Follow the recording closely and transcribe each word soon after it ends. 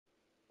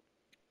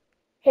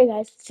Hey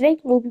guys, today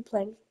we'll be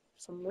playing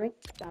some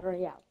Ranked Battle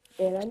Royale.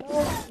 And I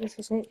know this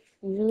isn't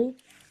usually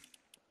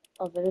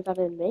a video that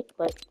I make,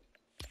 but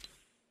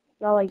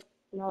now I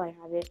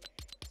have it.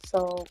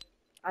 So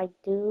I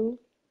do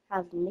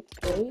have Nick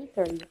A,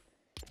 and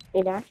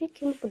it actually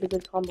came up with a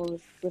good combo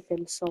with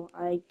him. So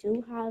I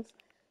do have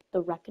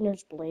the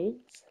Reckoner's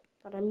Blades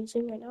that I'm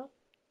using right now.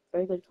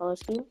 Very good color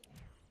scheme.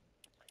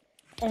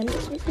 And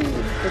this is the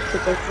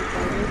Ghost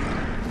Rider.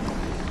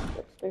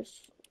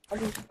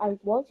 I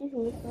was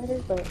using Ghost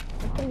Rider, but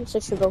I'm gonna use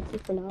Shigoku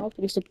for now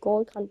because the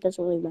gold kind of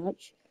doesn't really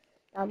match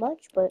that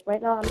much. But right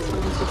now I'm just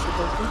gonna use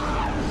Shigoku.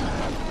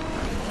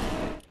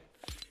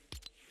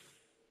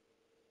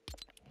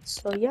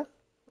 So yeah,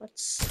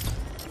 let's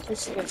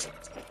just listen.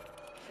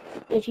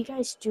 If you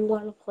guys do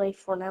want to play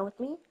Fortnite with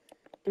me,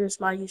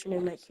 there's my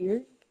username right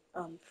here.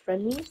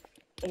 Friend me,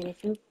 and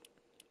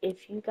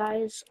if you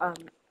guys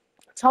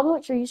tell me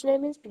what your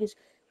username is, because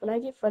when I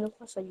get friend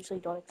requests, I usually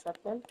don't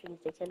accept them because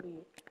they can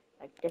be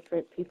like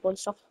different people and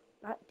stuff.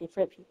 Not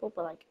different people,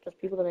 but like just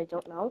people that I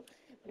don't know.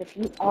 But if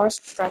you are a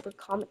subscriber,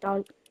 comment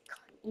down.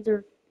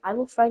 Either I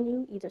will friend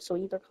you. Either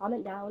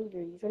comment down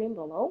your username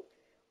below,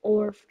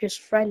 or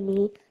just friend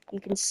me. You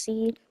can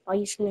see my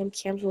username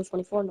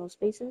Camzo24, no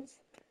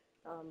spaces.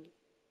 Um,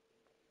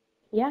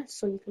 yeah,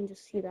 so you can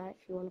just see that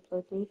if you want to play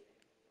with me.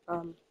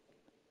 Um,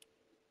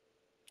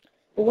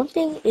 But one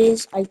thing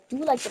is, I do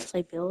like to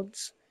play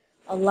builds.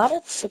 A lot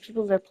of the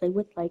people that I play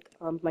with, like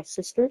my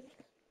sister,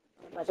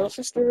 my little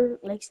sister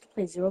likes to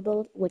play zero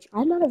build, which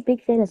I'm not a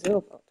big fan of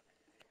zero build.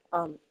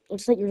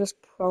 It's like you're just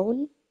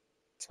prone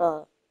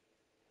to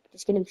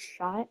just getting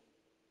shot,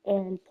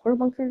 and porta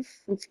bunkers,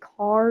 since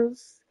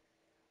cars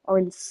are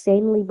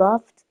insanely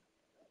buffed,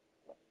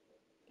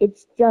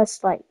 it's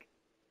just like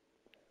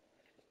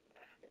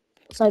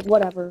it's like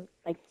whatever.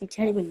 Like you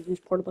can't even use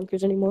porta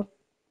bunkers anymore.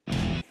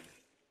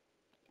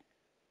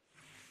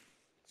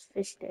 It's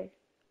fish day.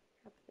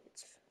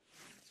 It's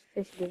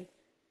fish day.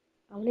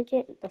 I want to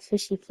get the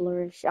fishy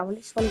flourish. Just want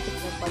to get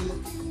that bundle.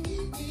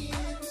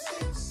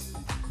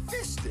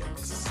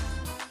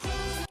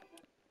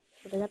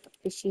 So they got the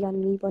fishy on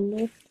me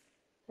bundle.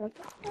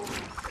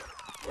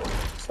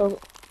 So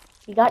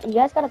you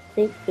guys gotta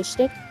thank Fish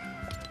Stick,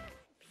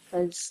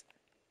 because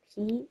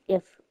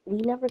if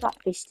we never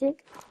got Fish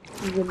Stick,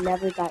 we would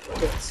never got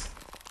this.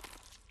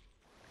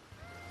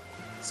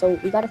 So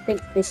we gotta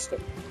thank Fish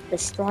Stick, the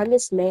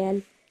strongest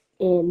man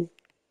in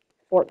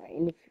Fortnite.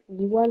 And if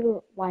you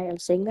wonder why I'm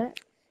saying that,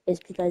 is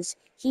because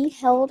he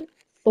held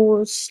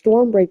Thor's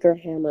Stormbreaker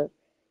hammer.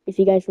 If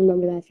you guys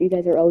remember that, if you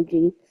guys are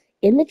OG,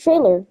 in the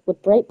trailer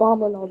with Bright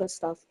Bomber and all that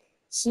stuff,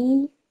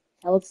 he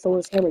held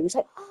Thor's hammer. He was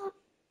like, ah.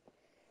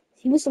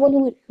 He was the one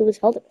who was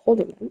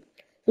holding them.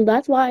 So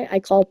that's why I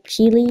call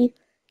Peely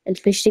and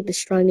Fishstick the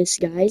strongest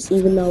guys,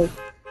 even though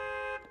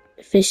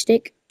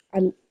Fishstick,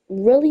 I'm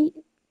really,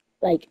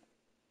 like,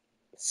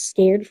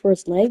 scared for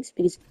his legs,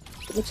 because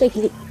it looks like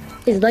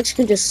his legs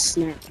can just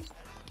snap.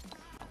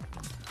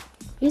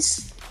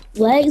 His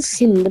legs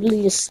can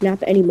literally just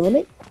snap at any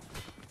moment.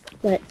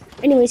 But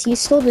anyways, he's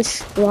still the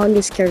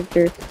strongest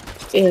character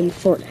in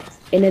Fortnite,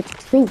 and it's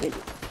proven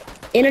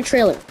in a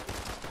trailer.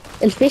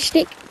 And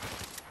Fishstick,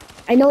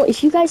 I know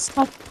if you guys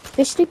thought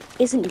Fishstick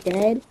isn't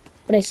dead,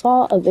 but I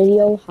saw a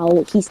video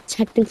how he's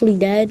technically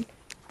dead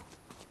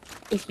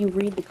if you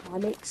read the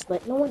comics,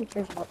 but no one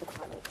cares about the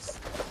comics.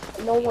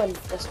 No one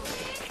just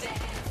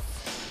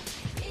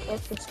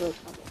cares about comics.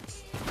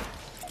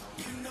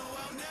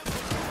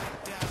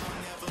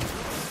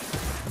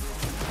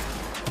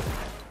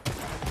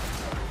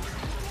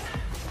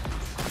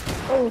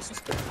 Oh, it's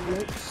just the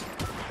comics.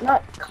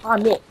 Not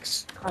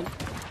comics. I'm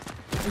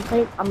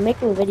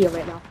making a video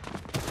right now.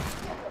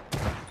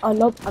 Oh,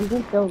 nope, I'm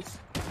doing films.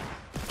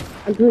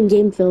 I'm doing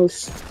game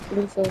films.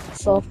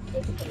 So,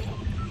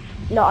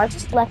 no, I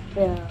just left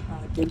the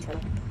game channel.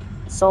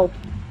 So,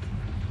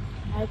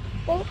 I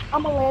think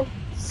I'm gonna land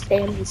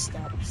Sandy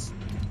Steps.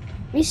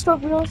 Restore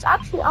wheels.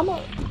 Actually, I'm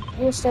gonna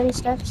do Sandy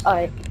Steps.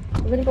 Alright,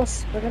 we're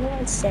gonna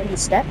land Sandy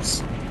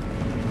Steps.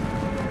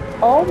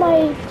 All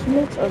my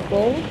teammates are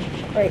gold,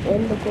 right,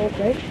 in the gold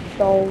rank,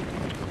 so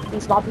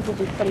these lobbies will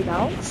be pretty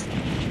balanced.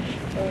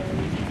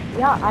 And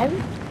yeah,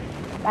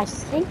 I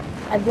think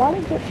I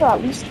want to get to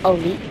at least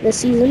elite this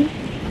season.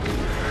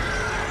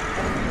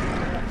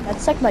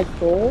 That's like my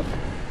goal,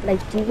 and I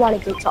do want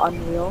to get to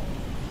Unreal.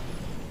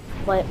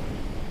 But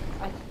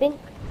I think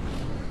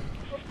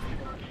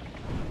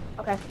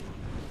okay,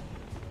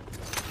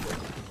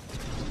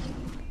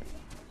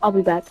 I'll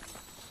be back.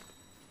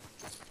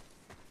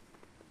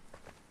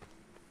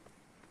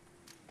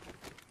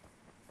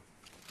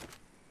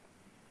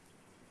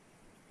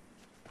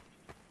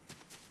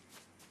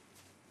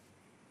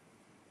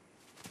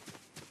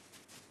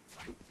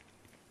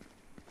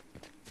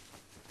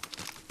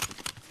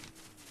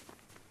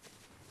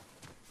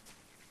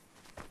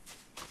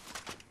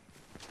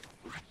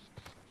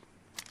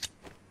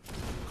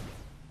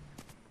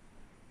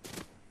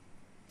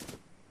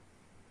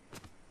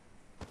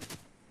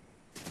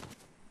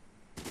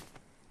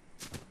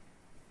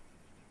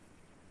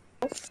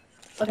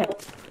 Okay,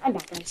 I'm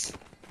back, guys.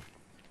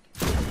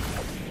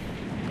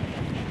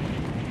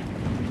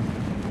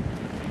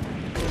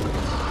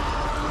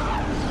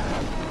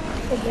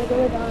 the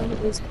megalodon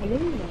is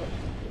coming, but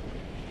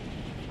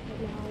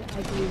right now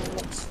I do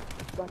not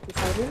want to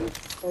fight him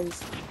because,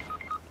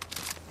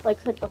 like,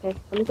 okay,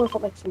 let me go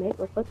help my teammate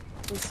real quick.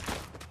 He's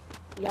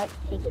not,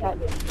 he got,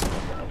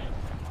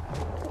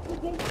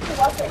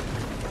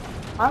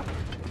 huh?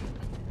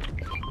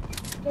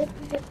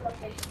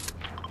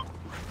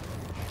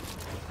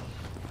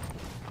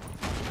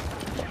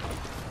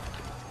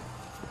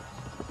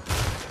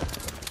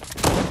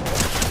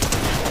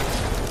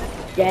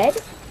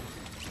 Dead?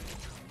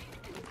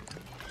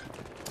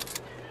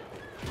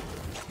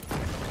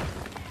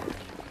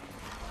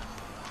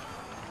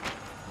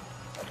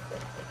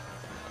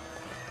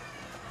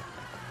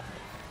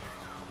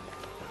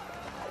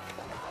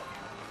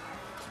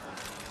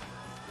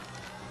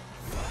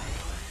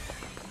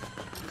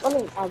 Let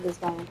me add this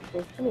guy on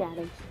here. Let me add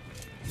him.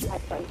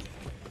 Add friends.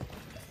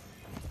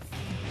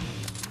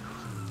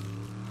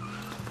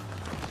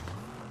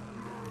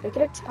 Make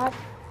it a chat.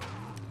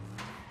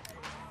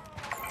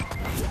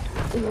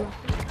 Yeah.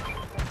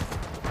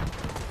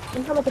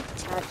 Somehow I get the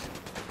chat.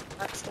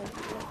 Actually,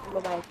 I'm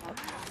gonna buy a chat.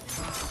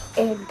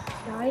 And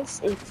guys,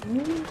 if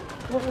you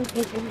want to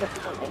take in the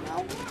people right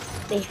now,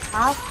 they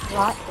have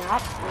brought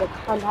back the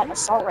combat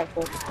assault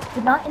rifle,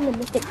 but not in the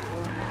mythic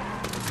form.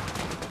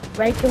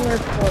 Regular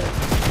form.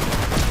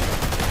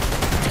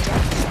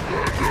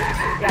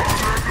 Yeah.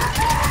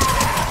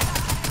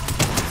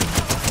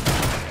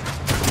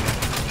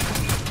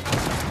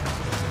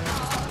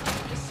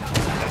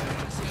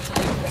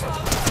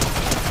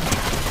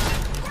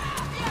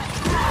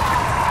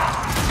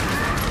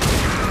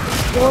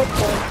 Your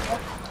form.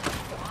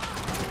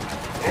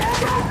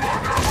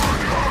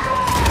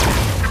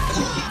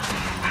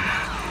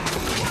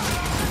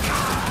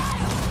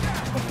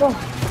 Let's go.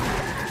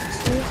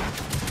 See?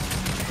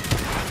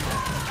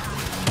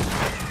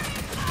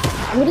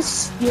 I'm gonna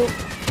steal.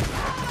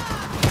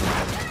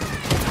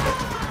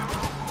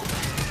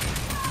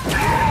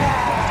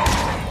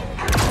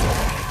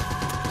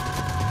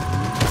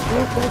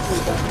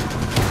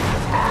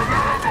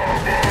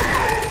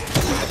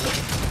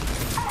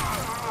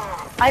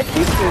 I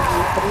appreciate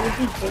you, but it would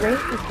be great if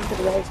you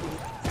could res me.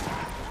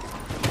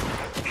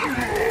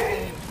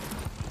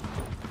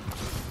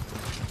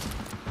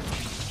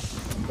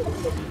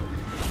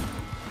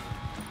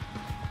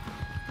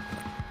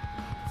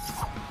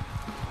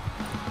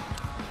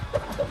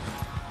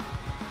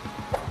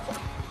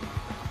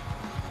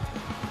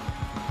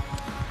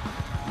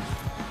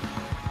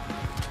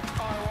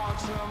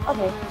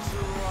 Okay.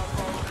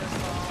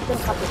 I'm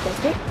gonna pop this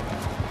guy.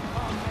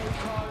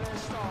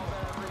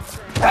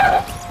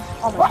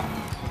 Oh my god.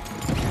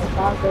 The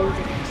dog goes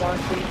in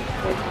barking.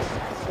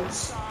 It's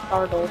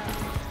startled.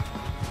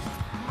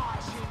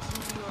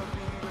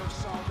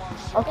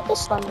 I'll get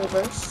this thunder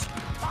burst.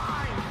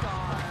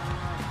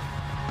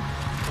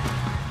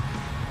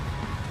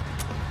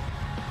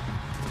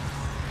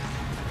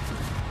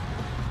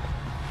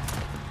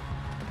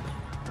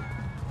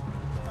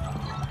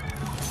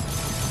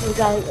 We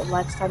got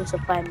let's try to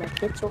supply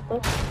medkits real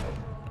quick.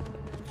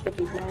 Get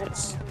these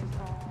mats.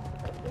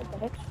 What the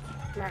heck?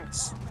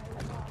 Mats.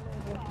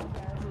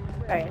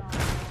 Alright.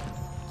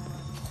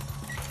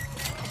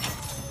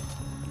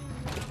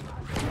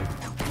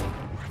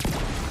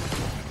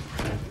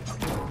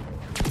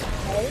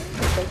 Okay,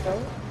 let's go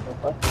real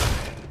quick.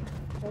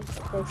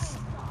 Let's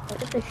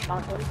get this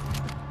shotgun.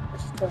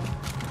 Just to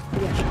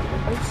be a shotgun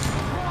base.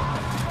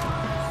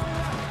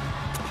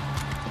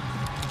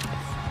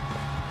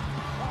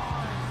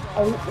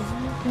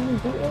 Can you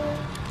do it?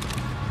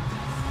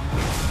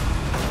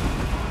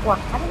 Wow,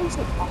 how did we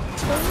say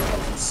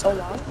October? It's so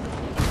long.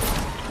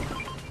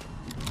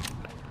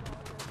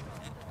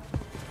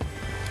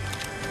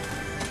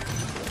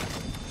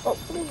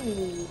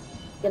 Hopefully,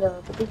 get a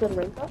pretty good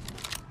rank up.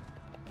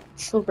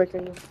 Shield breaker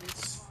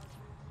increase.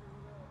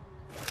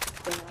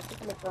 Yeah, I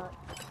think I got.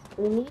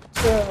 We need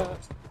to.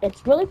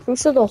 It's really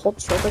crucial to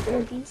hold shield breaker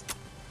energies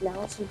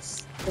now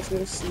since this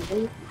new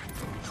season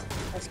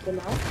has come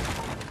out.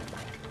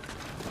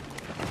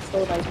 So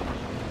like,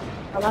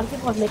 a lot of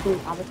people are making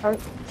avatar.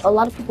 A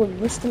lot of people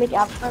used to make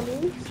avatar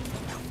moves,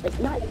 like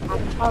not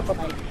avatar, but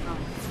like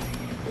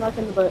not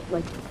in the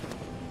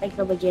like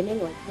the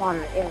beginning, like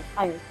water, air,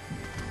 fire.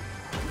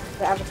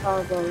 The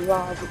avatar will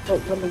raw, but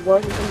when the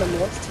word is in the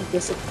mist, he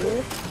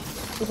disappears.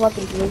 People have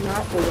been doing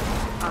that with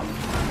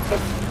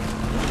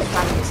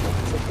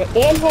the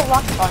annual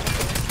rock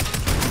particle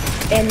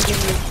and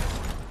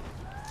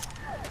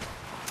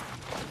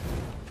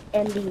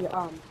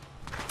the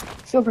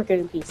silver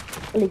golden piece,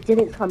 and it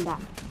didn't come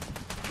back.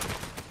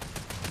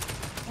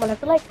 But I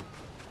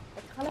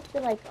kind of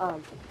feel like oh,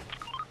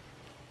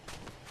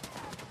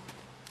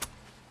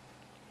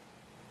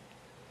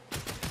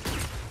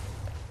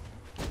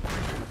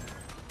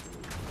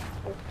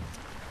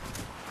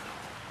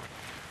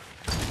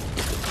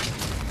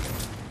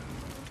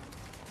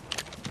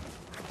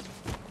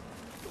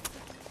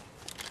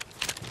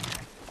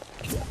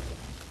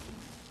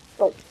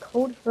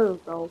 Code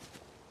Herb, bro.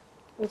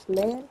 This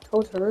man,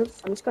 Code Herb.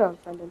 I'm just gonna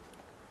unfriend him.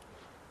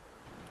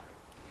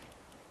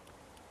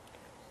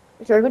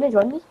 Is you gonna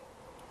join me?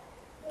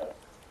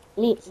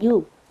 Me,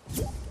 you.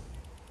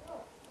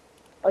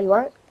 Oh, you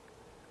aren't?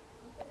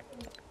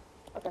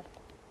 Okay.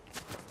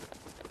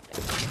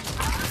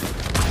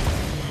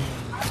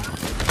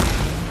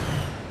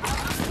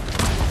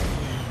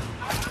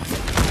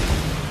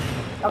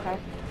 Okay.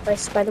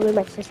 By the way,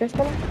 my sister's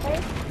gonna play.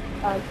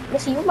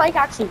 Missy, your mic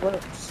actually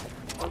works.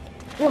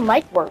 Your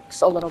mic works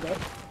a little bit.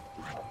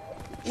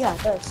 Yeah,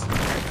 it does.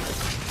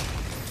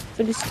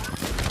 So just,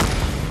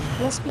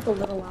 can I speak a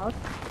little loud?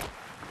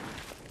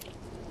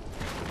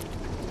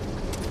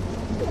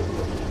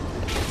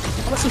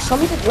 Missy, show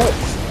me the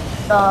glitch.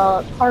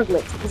 The car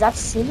glitch. Because I've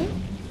seen it.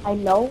 I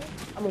know,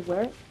 I'm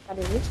aware that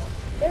it is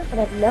there, but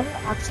I've never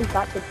actually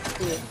got to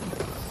do it.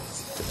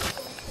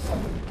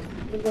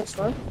 You go in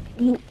storm?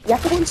 You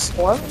have to go in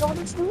storm in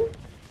order to do it?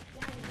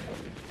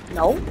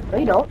 No,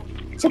 you don't.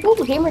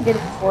 Typical Gamer did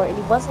it before, and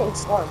he wasn't in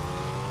storm.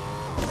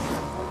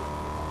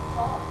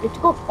 You have to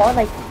go far,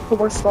 like, to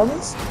where storm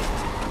is?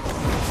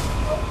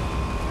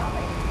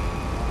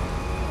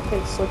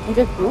 Okay, so you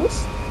just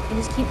boost? You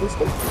just keep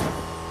boosting?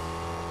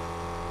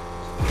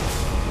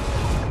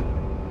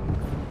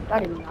 That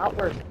did not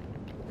work.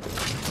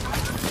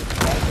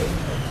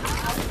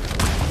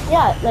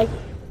 Yeah, like,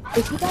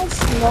 if you guys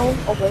know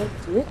a way to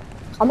do it,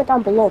 comment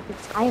down below,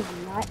 because I've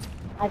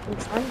been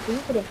trying to do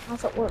it, but it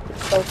hasn't worked.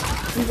 So,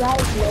 if you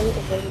guys know a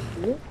way to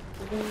do it,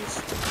 please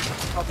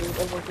help me.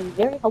 It will be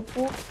very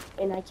helpful,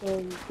 and I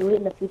can do it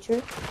in the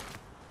future.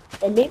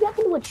 And maybe I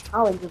can do a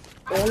challenge of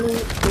only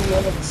being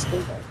able to stay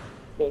there.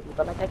 Maybe,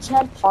 but like, I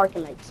can't park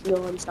and like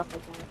heal and stuff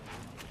like that.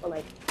 But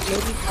like,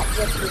 maybe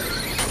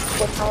that's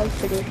what challenge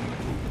to do.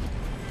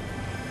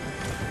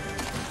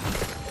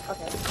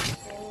 Okay.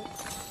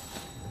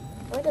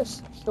 Let me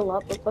just heal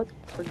up real quick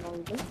for no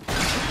reason.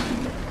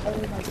 Oh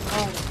my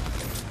god.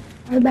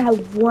 I'm at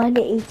 1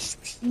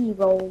 HP,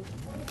 bro.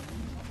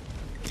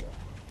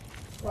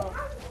 Well,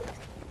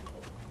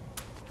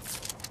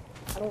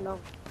 I don't know.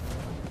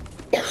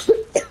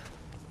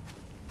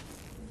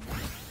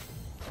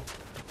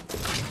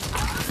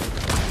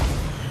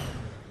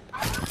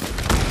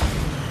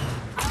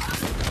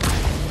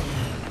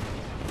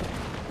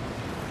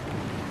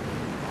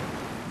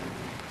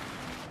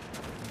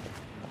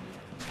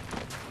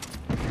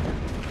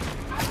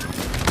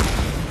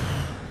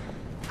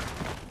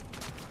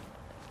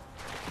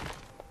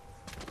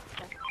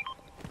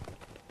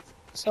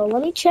 So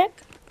let me check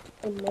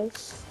in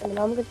this, and then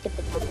I'm gonna get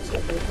the box.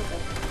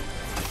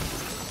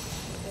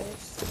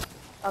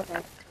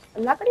 Okay.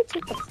 I'm not gonna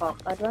take the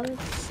pump. I'd rather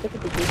stick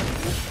with the game.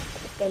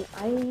 And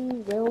I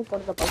will go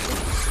to the bucket.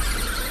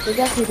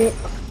 Maybe I can get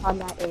on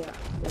that air.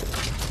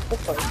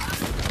 Hopefully.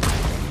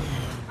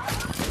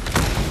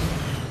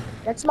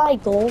 That's my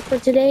goal for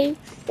today.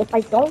 If I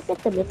don't get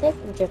the mythic,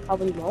 which I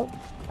probably won't,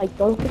 if I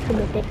don't get the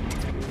mythic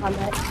on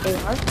that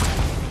AR,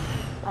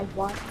 I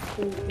want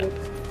to get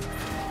the...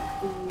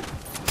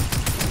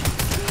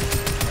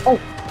 Oh,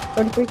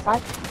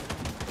 33.5.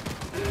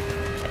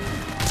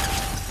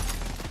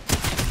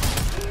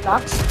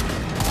 Knocks.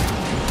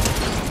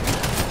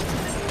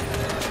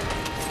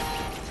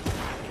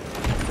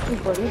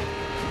 Buddy.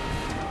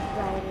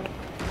 Right.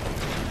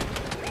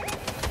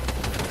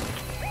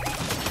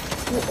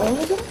 You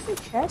only get it from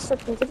chest, or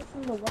can you get it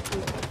from the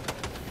weapon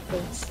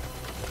things?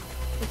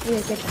 If you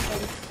get the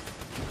thing.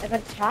 If I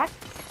attack,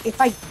 if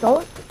I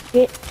don't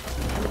get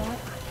that.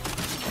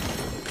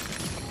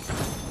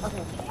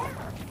 Okay.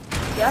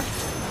 Yeah.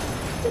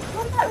 Just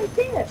one that right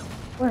there.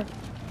 Where?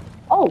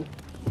 Oh.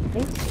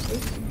 Thank you.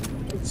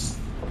 It's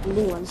a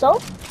blue one. So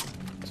it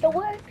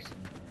works.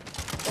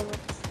 So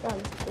it's done.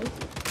 Thank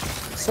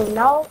you. So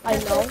now I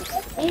know.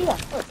 Yeah,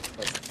 first.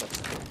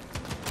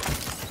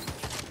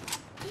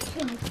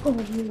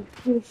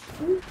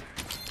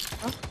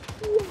 Huh?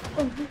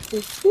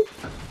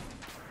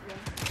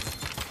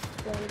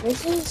 Yeah. This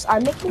is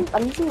I'm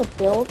using a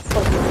build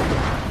for the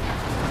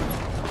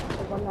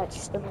one that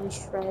just really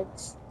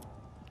shreds.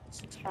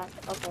 Attack.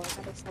 Okay, I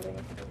gotta set it.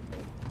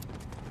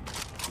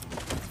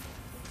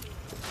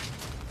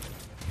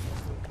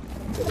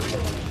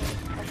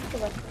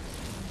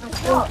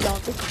 No,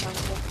 this is not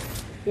good.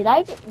 Did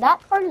I get that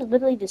part is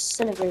literally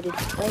disintegrated.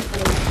 Right?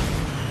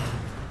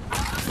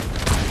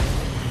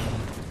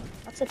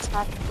 Let's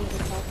attack.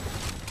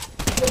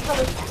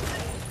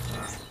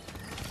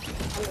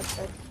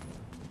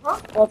 Huh?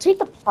 Well, take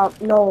the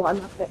pump. No, I'm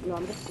not gonna. No,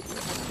 I'm just taking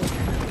the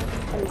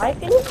pump. In my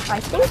opinion, I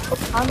think the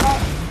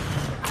combat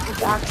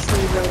is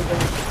actually really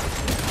good.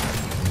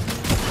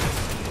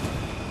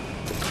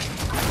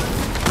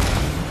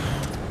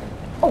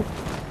 Oh,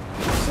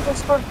 see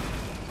this one?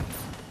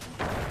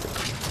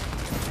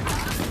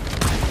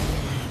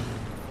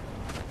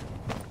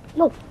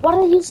 No, why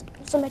did I use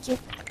so magic?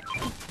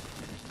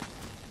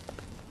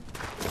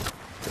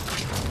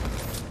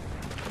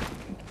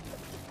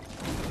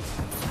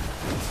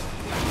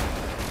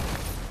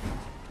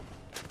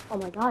 Oh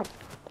my god.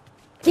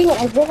 Dang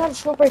it, I ran out of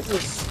shield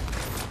breakers.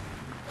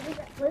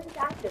 What is it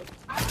active?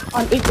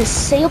 It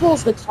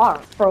disables the car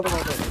for a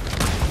little bit.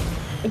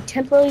 It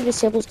temporarily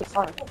disables the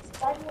car.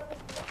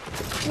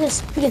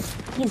 Because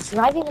he's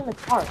driving in the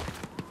car.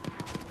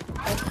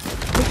 Like,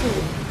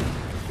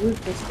 Use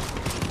this.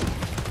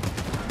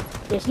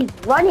 Yeah, he's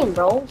running,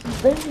 bro.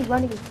 He's literally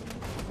running.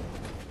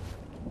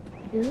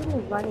 He's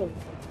literally running.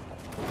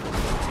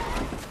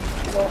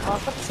 Well, I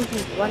thought since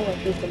he's running, like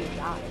he's gonna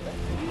die. But...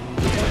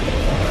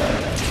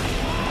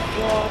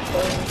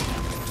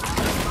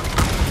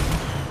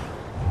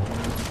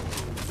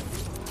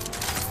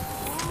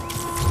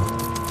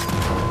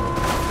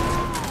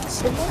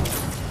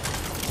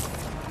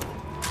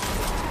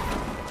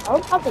 I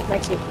don't have this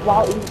next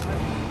while eating.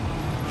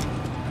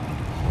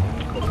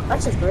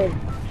 That's just great.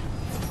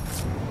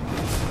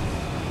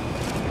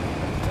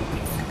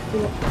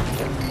 He's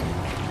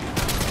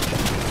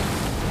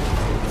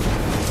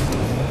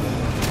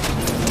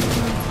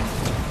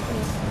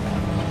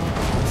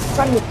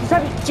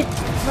running. Get,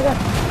 oh my god.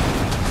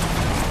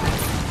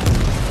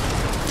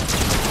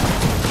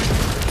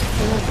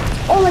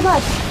 Oh my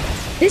god.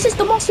 This is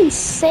the most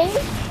insane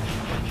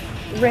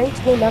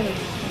ranked game ever.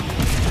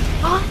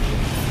 Ah.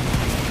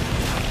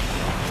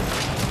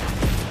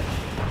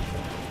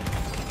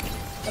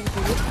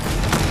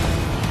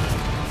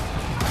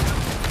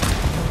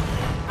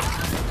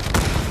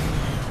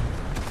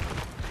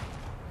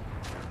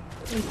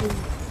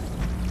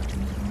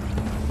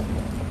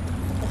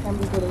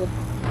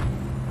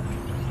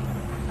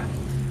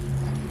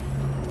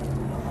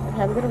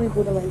 I'm gonna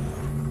reboot the link.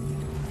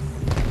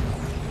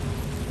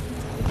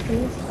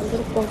 I'm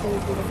gonna close the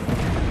reboot.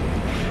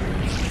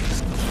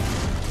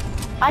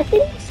 I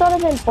think sort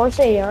of in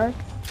Forza AR,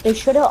 they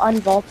should have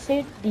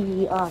unvaulted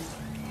the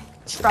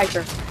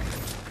striker.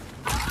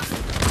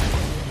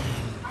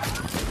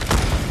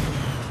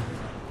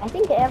 I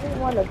think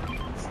everyone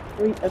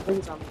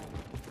agrees on that.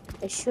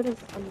 They should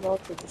have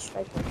unvaulted the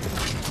striker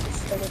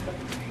instead of the.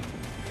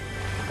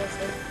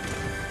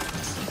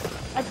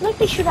 I feel like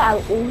they should have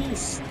at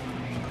least.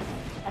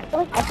 I feel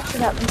like Epic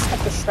should at least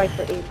have the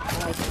striker in.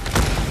 Like,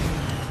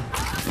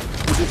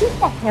 this is just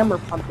the hammer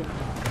pumping.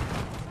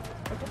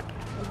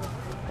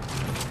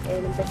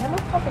 And the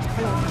hammer pump is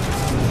kind of.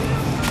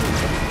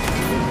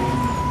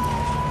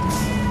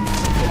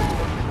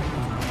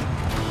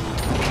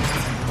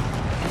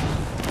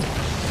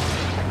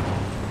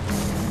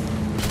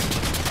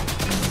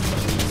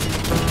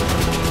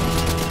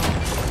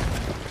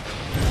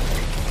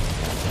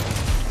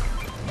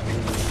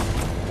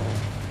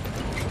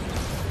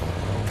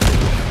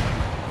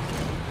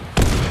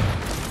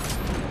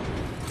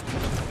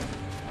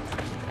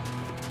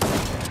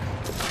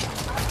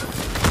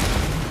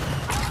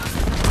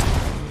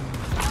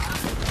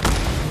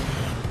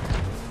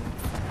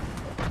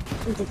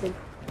 Interesting.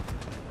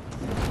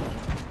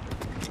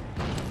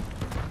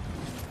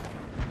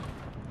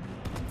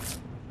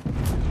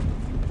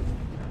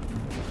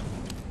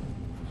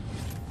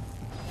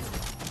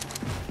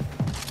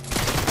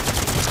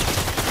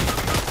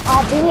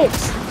 Ah,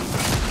 bitch!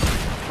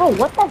 Oh,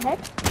 what the heck?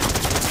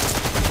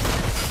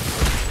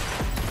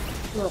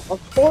 No, of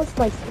course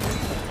my.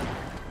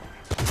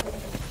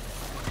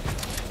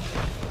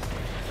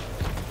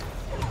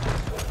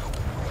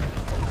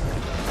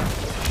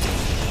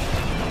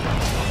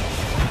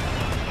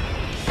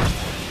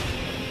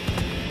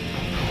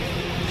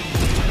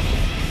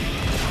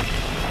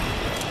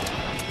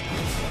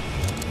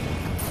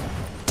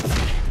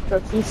 So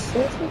he's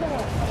seriously gonna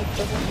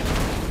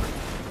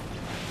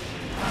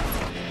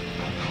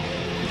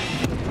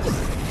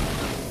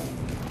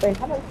They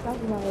haven't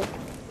gotten my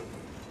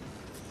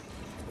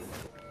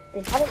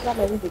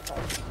easy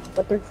card,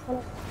 but they're trying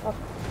to fuck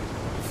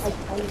like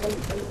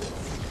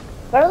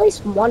but at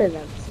least one of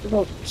them.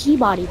 Well,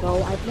 Peabody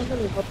though, I've never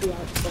really helped you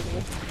out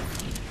before.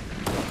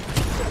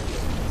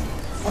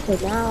 Okay,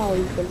 now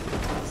you can.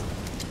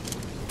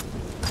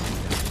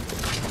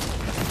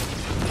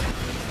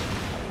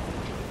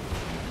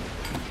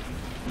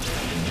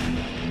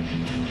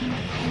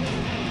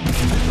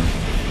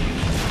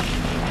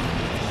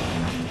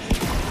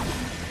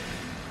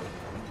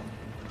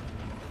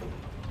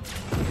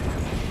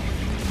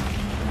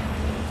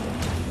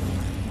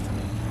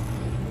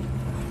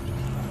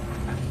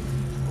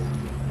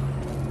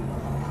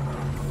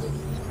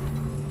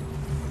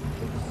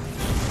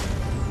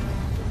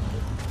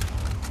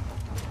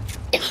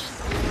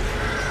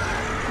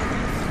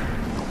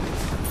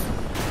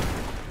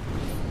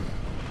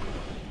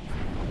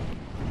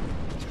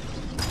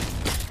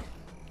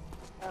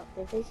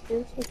 Did they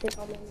seriously take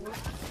all my money?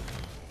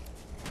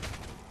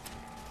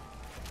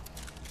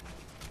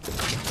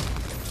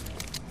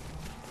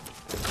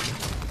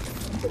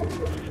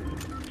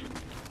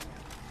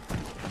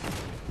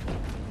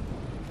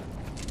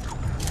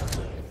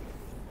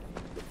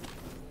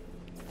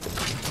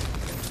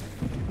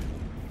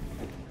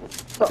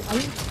 So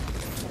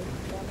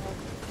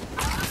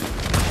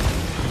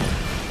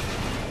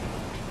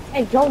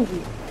hey,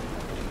 Jonesy.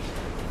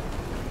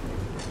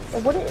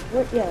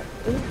 Yeah.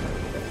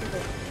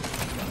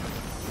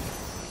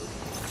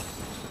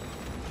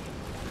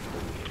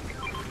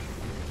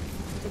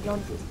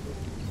 Jonesy.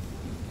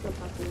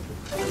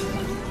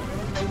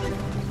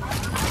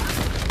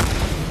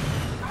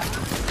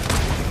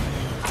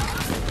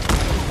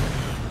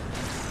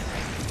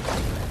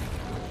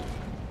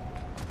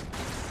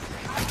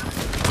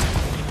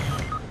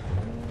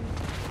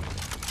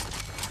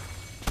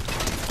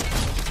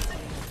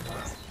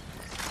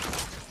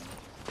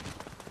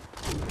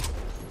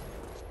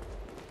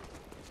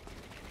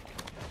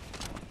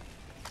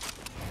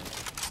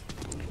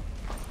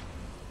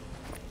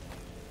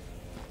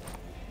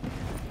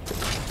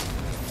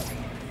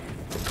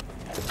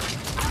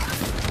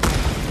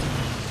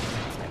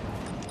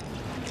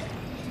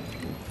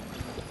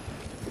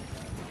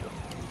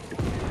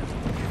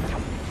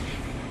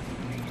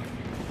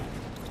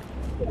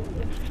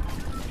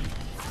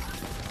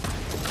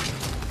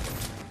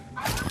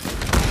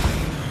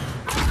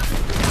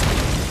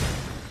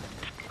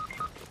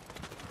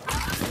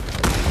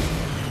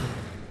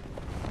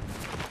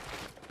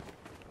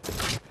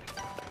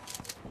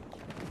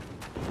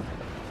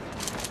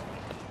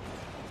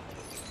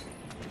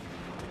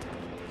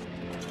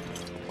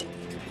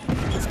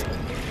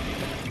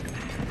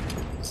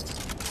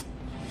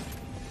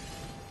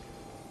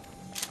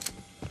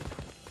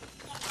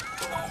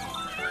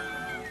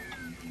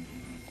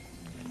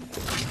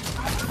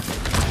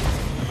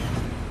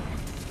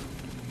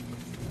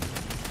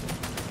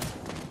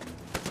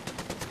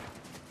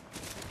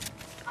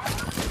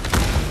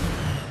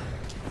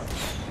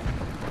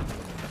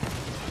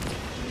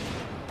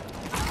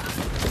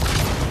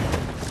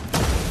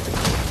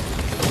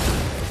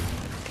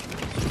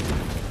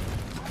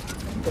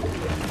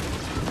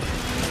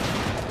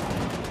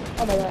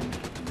 Oh my god.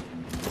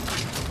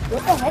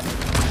 What the heck?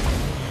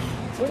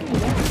 Where are you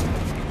at?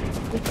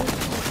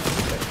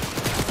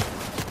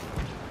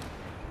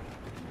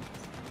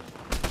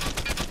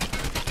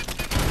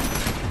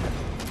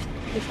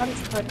 This one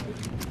is hard.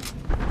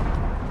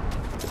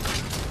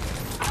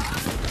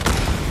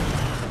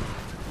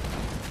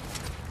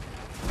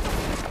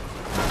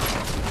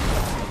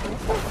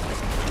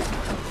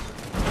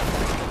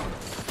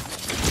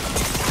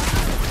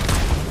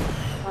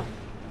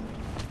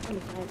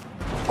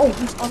 Oh,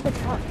 he's on the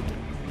top.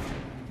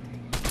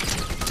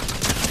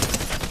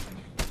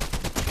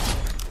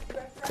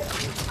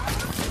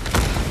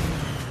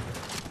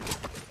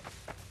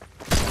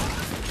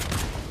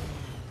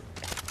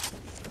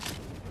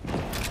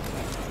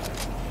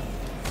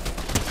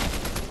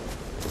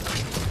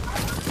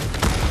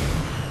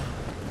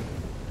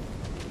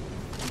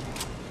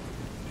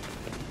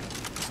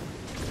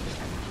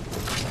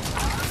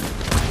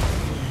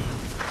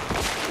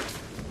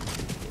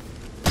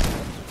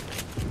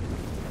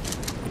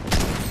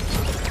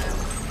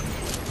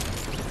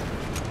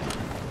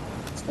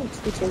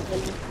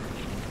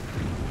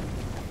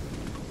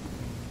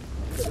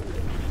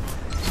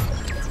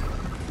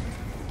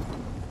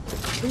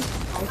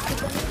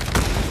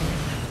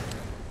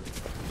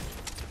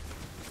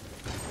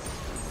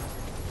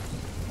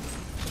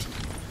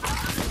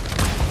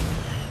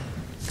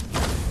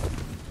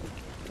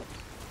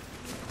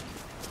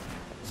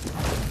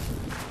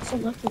 So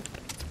lucky. Oh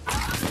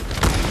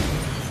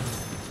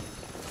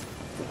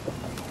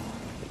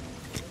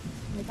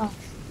my gosh.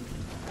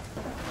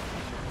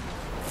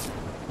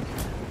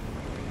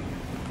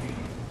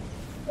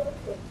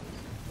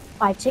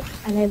 Five tick,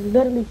 and I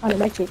literally found a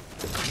med kit.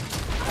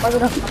 I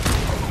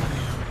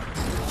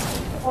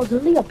was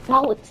literally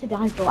about to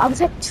die, bro. I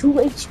was at 2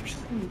 HP.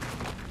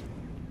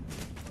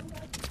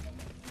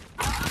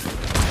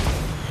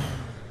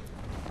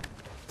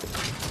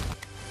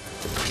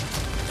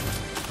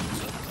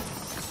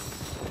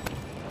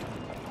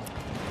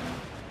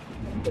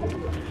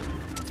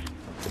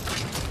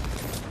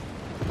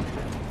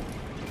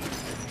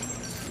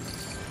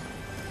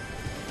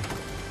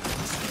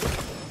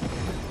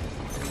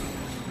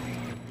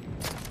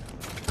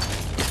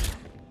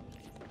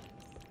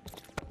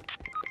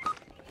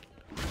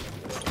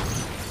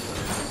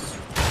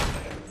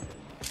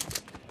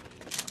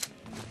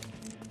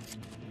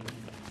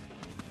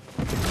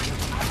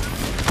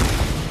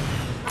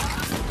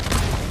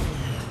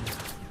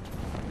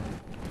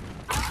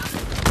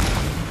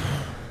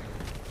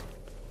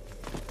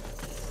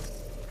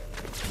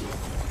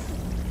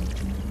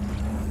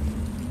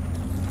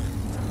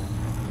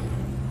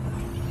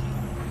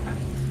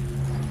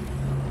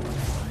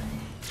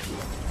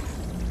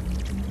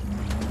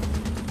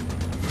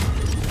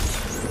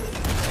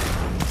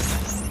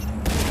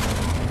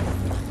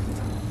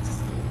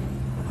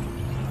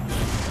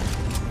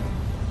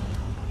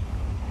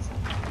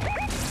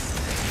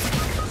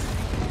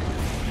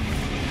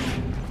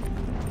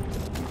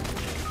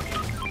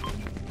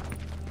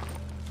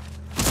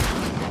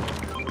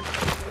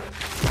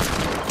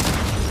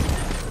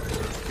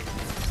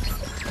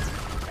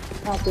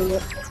 I'll do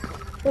it.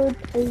 Third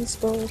place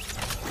goal.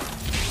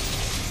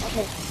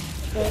 Okay.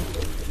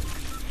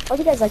 Hope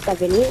you guys liked that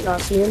video, and I'll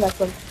see you in the next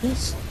one.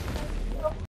 Peace.